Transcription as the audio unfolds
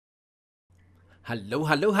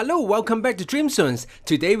Hello, welcome back to DreamsZones.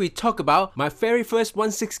 Today we talk about my very first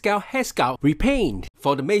 1/6 scale head sculpt repaint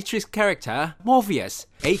for the Matrix character Morpheus,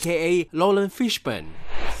 aka Laurence Fishburne.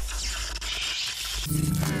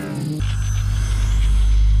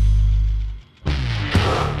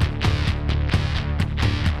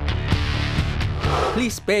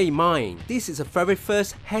 Please bear in mind, this is the very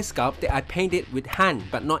first head sculpt that I painted with hand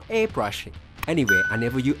but not airbrush. Anyway, I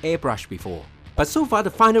never used airbrush before. But so far the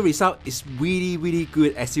final result is really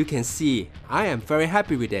good, as you can see. I am very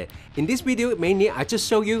happy with it. In this video mainly I just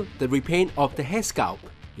show you the repaint of the head sculpt.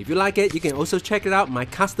 If you like it, you can also check it out my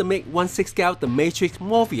custom made 1/6 scale The Matrix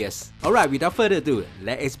Morpheus. Alright, without further ado,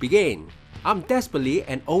 let's begin. I'm desperately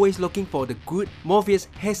and always looking for the good Morpheus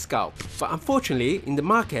head sculpt, but unfortunately in the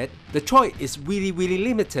market the choice is really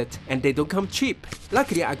limited and they don't come cheap.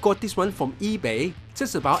 Luckily I got this one from eBay,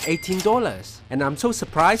 just about $18, and I'm so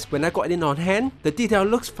surprised when I got it on hand. The detail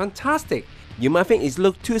looks fantastic. You might think it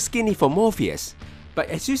looks too skinny for Morpheus, but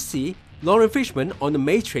as you see, Laurence Fishburne on the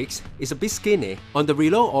Matrix is a bit skinny. On the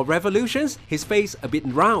Reload or Revolutions, his face a bit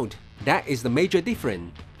round. That is the major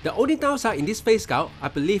difference. The only downside in this face sculpt, I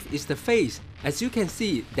believe, is the face. As you can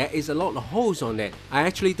see, there is a lot of holes on it. I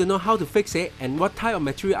actually don't know how to fix it and what type of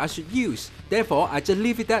material I should use. Therefore, I just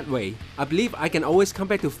leave it that way. I believe I can always come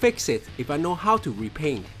back to fix it if I know how to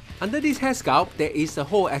repaint. Under this head sculpt, there is a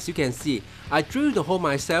hole, as you can see. I drew the hole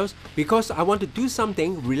myself because I want to do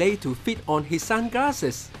something related to fit on his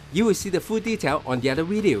sunglasses. You will see the full detail on the other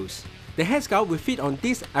videos. The head sculpt will fit on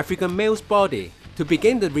this African male's body. To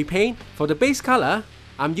begin the repaint, for the base color,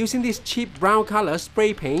 I'm using this cheap brown color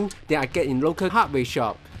spray paint that I get in local hardware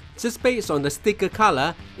shop. Just based on the sticker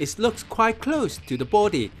color, it looks quite close to the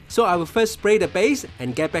body, so I will first spray the base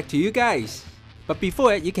and get back to you guys. But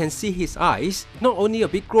before it, you can see his eyes, not only a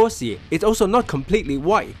bit glossy, it's also not completely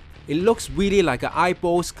white. It looks really like an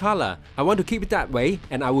eyeballs color. I want to keep it that way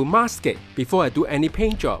and I will mask it before I do any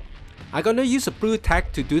paint job. I'm gonna use a blue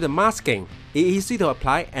tack to do the masking. It's easy to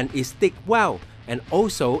apply and it sticks well, and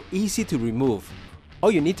also easy to remove. All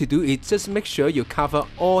you need to do is just make sure you cover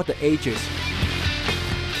all the edges.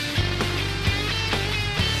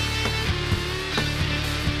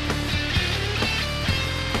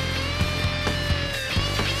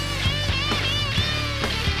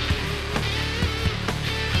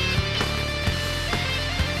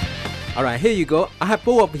 Alright, here you go. I have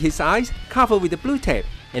both of his eyes covered with the blue tape,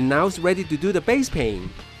 and now it's ready to do the base paint.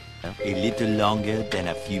 A little longer than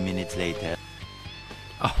a few minutes later.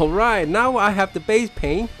 Alright, now I have the base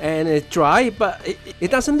paint and it's dry, but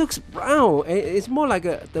it doesn't look brown. It's more like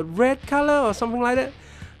the red color or something like that.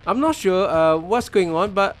 I'm not sure what's going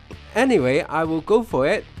on, but anyway, I will go for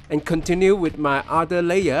it and continue with my other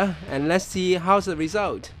layer, and let's see how's the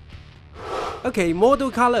result. Okay,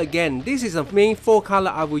 model color again. This is the main 4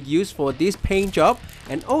 color I will use for this paint job,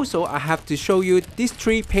 and also I have to show you this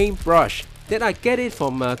 3 paint brush that I get it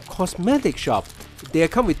from a cosmetic shop. They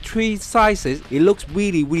come with 3 sizes. It looks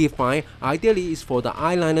really fine. Ideally it's for the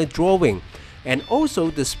eyeliner drawing. And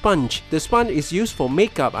also the sponge. The sponge is used for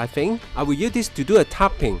makeup, I think. I will use this to do a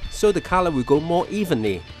tapping so the color will go more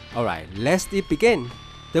evenly. Alright, let's begin.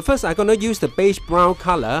 The first I'm gonna use the beige brown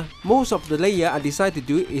color. Most of the layer I decide to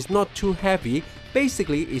do is not too heavy.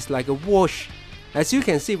 Basically it's like a wash. As you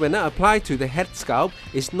can see, when I apply to the head sculpt,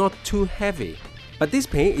 it's not too heavy. But this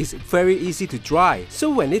paint is very easy to dry,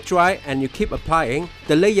 so when it dry and you keep applying,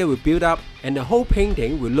 the layer will build up and the whole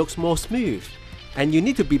painting will look more smooth. And you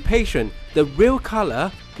need to be patient. The real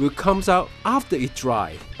color will come out after it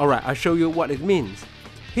dry. Alright, I'll show you what it means.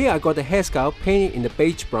 Here I got the head sculpt painted in the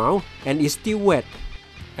beige brown and it's still wet.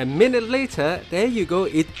 A minute later, there you go,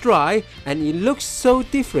 it's dry and it looks so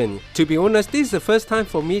different. To be honest, this is the first time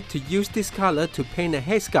for me to use this color to paint a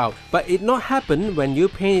head sculpt, but it not happen when you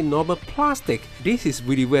paint normal plastic. This is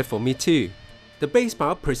really weird for me too. The base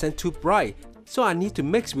powder presents too bright, so I need to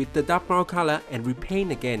mix with the dark brown color and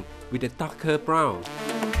repaint again with a darker brown.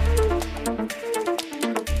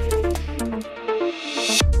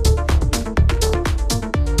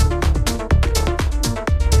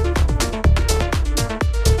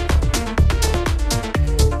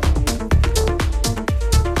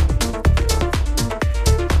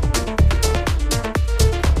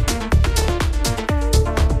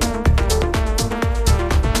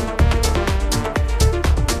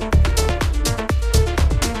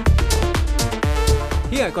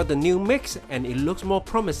 Here I got the new mix and it looks more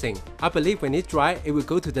promising. I believe when it dry, it will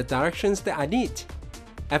go to the directions that I need.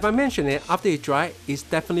 As I mentioned it, after it dry, it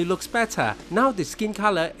definitely looks better. Now the skin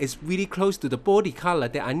color is really close to the body color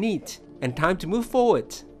that I need. And time to move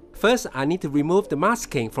forward. First, I need to remove the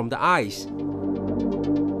masking from the eyes.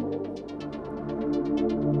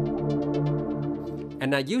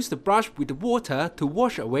 And I use the brush with the water to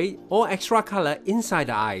wash away all extra color inside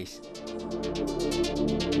the eyes.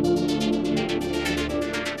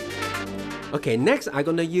 Okay, next I'm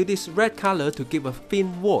gonna use this red color to give a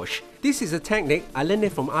thin wash. This is a technique I learned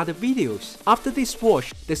it from other videos. After this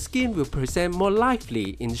wash, the skin will present more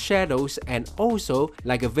lively in shadows and also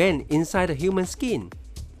like a vein inside the human skin.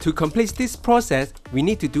 To complete this process, we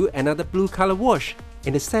need to do another blue color wash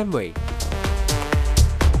in the same way.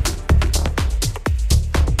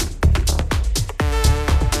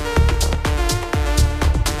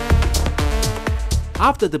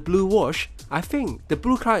 After the blue wash, I think the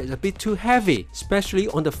blue color is a bit too heavy, especially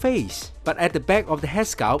on the face. But at the back of the head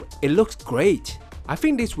sculpt, it looks great. I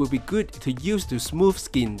think this will be good to use to smooth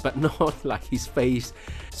skin, but not like his face.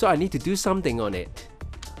 So I need to do something on it.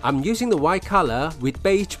 I'm using the white color with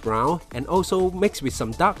beige brown and also mixed with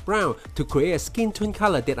some dark brown to create a skin tone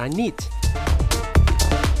color that I need.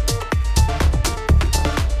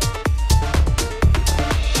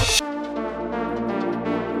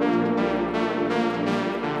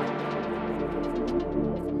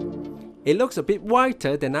 It looks a bit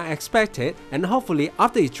whiter than I expected, and hopefully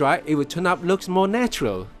after it dries, it will turn up looks more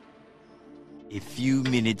natural. A few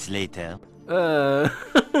minutes later. I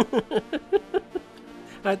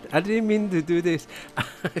didn't mean to do this.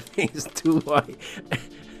 I think it's too white.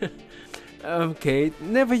 Okay,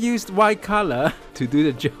 never used white color to do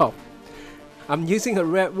the job. I'm using a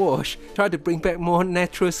red wash, try to bring back more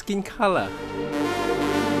natural skin color.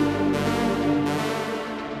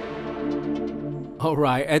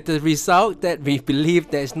 Alright, at the result that we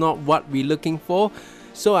believe that's not what we're looking for,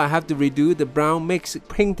 so I have to redo the brown mix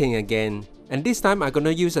painting again. And this time I'm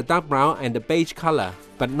gonna use a dark brown and the beige color,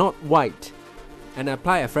 but not white. And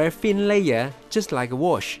apply a very thin layer, just like a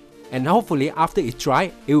wash. And hopefully after it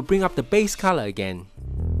dries, it will bring up the base color again.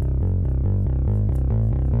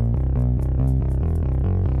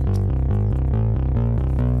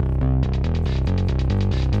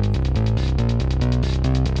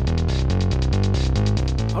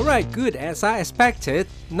 Alright, good, as I expected.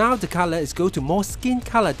 Now the color is go to more skin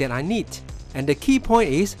color than I need. And the key point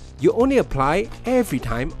is, you only apply every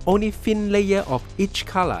time only thin layer of each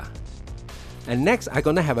color. And next I'm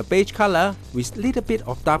gonna have a beige color with little bit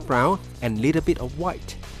of dark brown and little bit of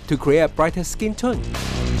white to create a brighter skin tone.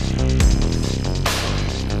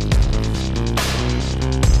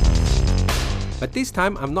 But this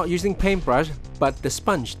time I'm not using paintbrush but the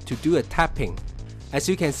sponge to do a tapping. As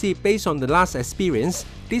you can see, based on the last experience,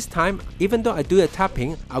 this time even though I do a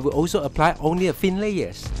tapping, I will also apply only a thin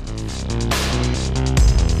layers.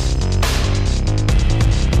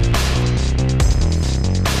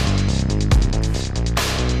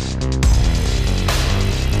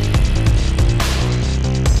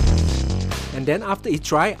 And then after it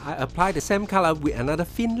dries, I apply the same color with another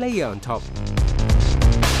thin layer on top.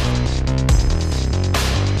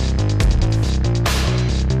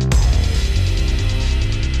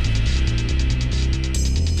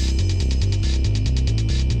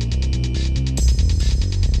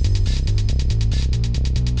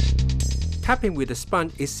 Tapping with the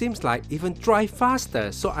sponge, it seems like even dry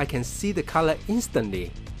faster, so I can see the color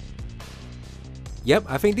instantly. Yep,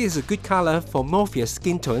 I think this is a good color for Morpheus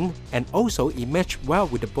skin tone, and also it matches well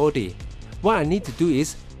with the body. What I need to do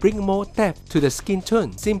is bring more depth to the skin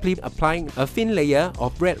tone, simply applying a thin layer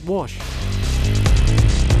of red wash.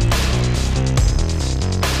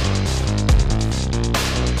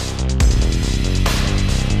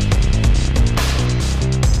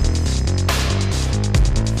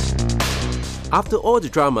 After all the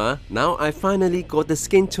drama, now I finally got the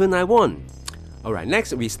skin tone I want. Alright,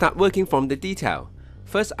 next we start working from the detail.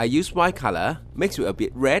 First I use white color, mixed with a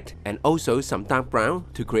bit red and also some dark brown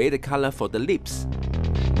to create a color for the lips.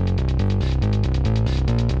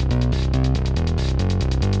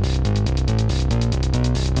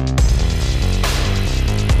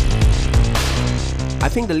 I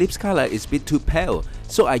think the lips color is a bit too pale,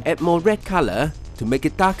 so I add more red color to make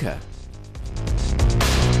it darker.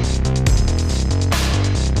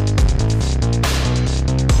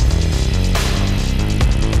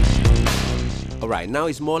 Alright, now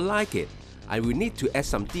it's more like it. I will need to add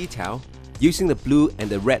some detail using the blue and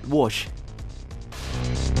the red wash.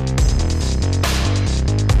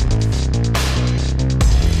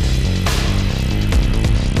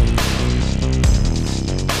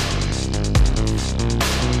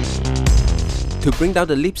 To bring down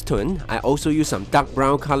the lips tone, I also use some dark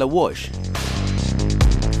brown color wash.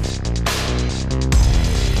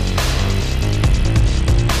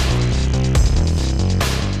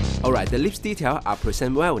 Alright, the lips detail are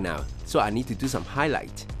present well now, so I need to do some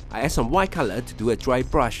highlight. I add some white color to do a dry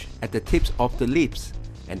brush at the tips of the lips.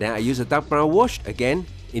 And then I use a dark brown wash again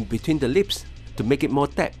in between the lips to make it more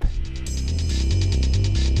depth.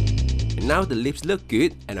 And now the lips look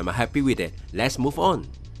good and I'm happy with it. Let's move on.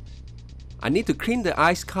 I need to clean the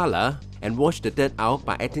eyes color and wash the dirt out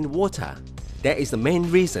by adding water. That is the main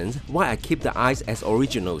reason why I keep the eyes as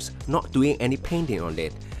originals, not doing any painting on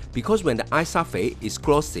it. Because when the eye surface is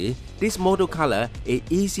glossy, this model color is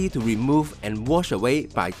easy to remove and wash away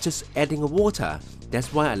by just adding water.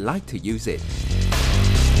 That's why I like to use it.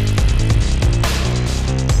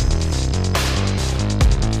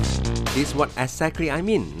 This is what exactly I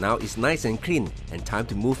mean. Now it's nice and clean and time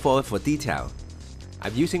to move forward for detail.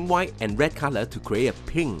 I'm using white and red color to create a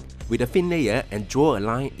pink with a thin layer and draw a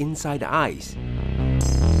line inside the eyes.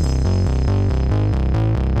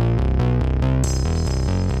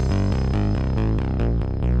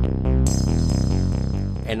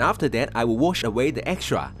 And after that, I will wash away the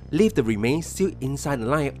extra, leave the remains still inside the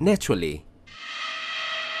line naturally.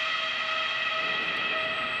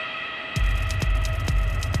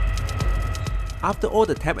 After all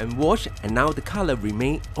the tap and wash, and now the color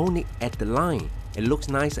remains only at the line. It looks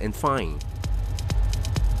nice and fine.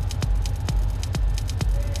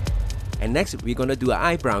 And next we're gonna do an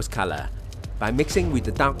eyebrows color by mixing with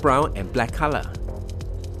the dark brown and black color.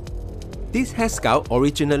 This Head-sculpt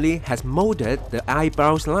originally has molded the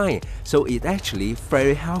eyebrows line, so it's actually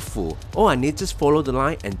very helpful. All I need just follow the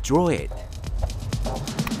line and draw it.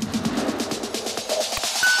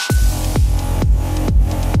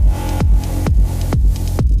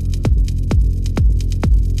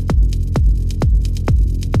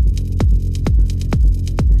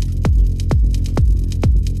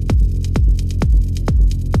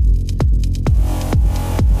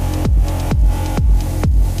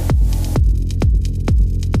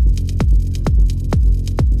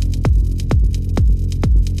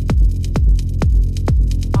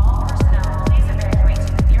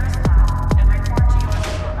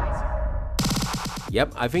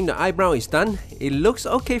 Yep, I think the eyebrow is done. It looks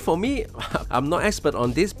okay for me. I'm not expert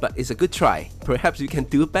on this, but it's a good try. Perhaps you can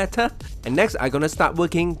do better. And next, I'm gonna start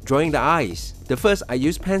working drawing the eyes. The first, I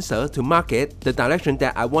use pencil to mark it the direction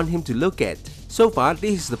that I want him to look at. So far,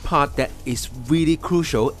 this is the part that is really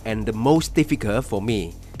crucial and the most difficult for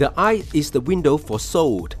me. The eye is the window for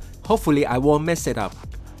soul. Hopefully, I won't mess it up.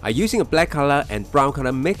 I'm using a black color and brown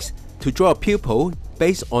color mix to draw a pupil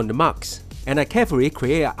based on the marks. And I carefully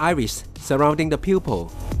create an iris surrounding the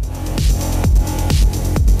pupil.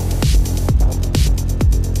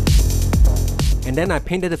 And then I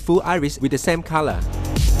painted the full iris with the same color.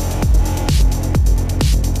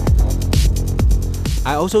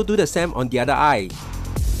 I also do the same on the other eye.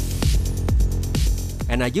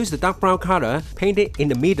 And I use the dark brown color painted in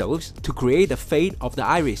the middles to create the fade of the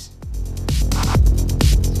iris.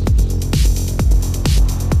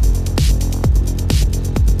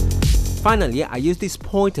 Finally, I use this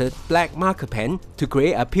pointed black marker pen to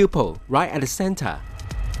create a pupil right at the center.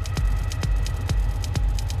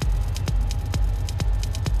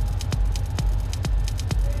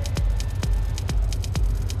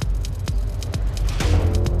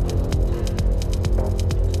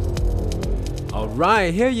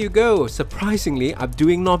 Alright, here you go. Surprisingly, I'm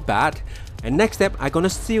doing not bad. And next step, I'm gonna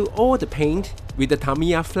seal all the paint with the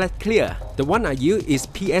Tamiya Flat Clear. The one I use is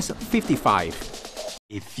PS55.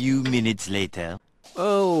 A few minutes later.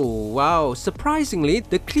 Oh wow, surprisingly,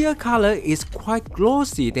 the clear color is quite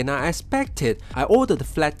glossy than I expected. I ordered the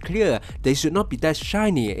flat clear, they should not be that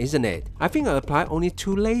shiny, isn't it? I think I applied only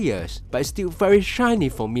 2 layers, but it's still very shiny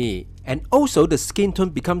for me. And also the skin tone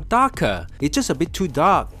become darker. It's just a bit too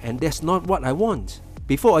dark and that's not what I want.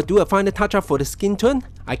 Before I do a final touch up for the skin tone,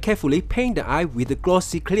 I carefully paint the eye with the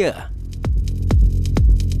glossy clear.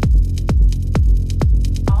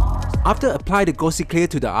 After apply the glossy clear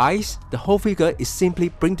to the eyes, the whole figure is simply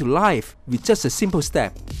bring to life with just a simple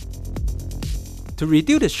step. To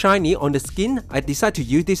reduce the shiny on the skin, I decide to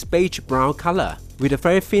use this beige brown color with a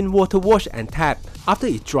very thin water wash and tap. After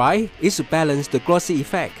it dry, it's to balance the glossy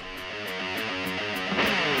effect.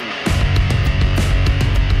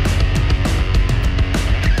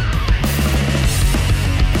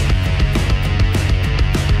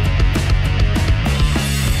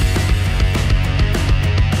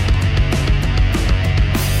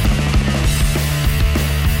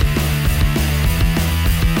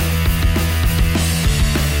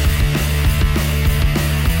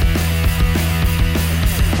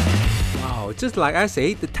 Just like I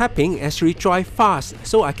say, the tapping actually dry fast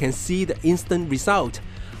so I can see the instant result.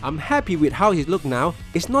 I'm happy with how it looks now.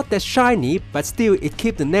 It's not that shiny, but still it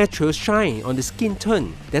keeps the natural shine on the skin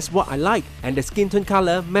tone. That's what I like, and the skin tone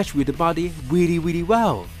color match with the body really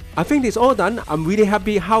well. I think it's all done. I'm really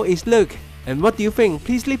happy how it looks. And what do you think?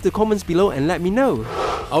 Please leave the comments below and let me know.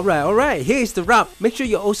 Alright, here is the wrap. Make sure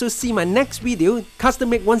you also see my next video, custom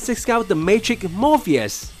make 1/6 scale the Matrix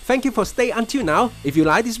Morpheus. Thank you for staying until now. If you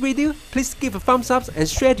like this video, please give a thumbs up and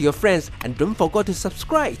share to your friends, and don't forget to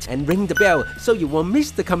subscribe and ring the bell so you won't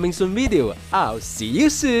miss the coming soon video. I'll see you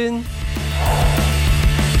soon.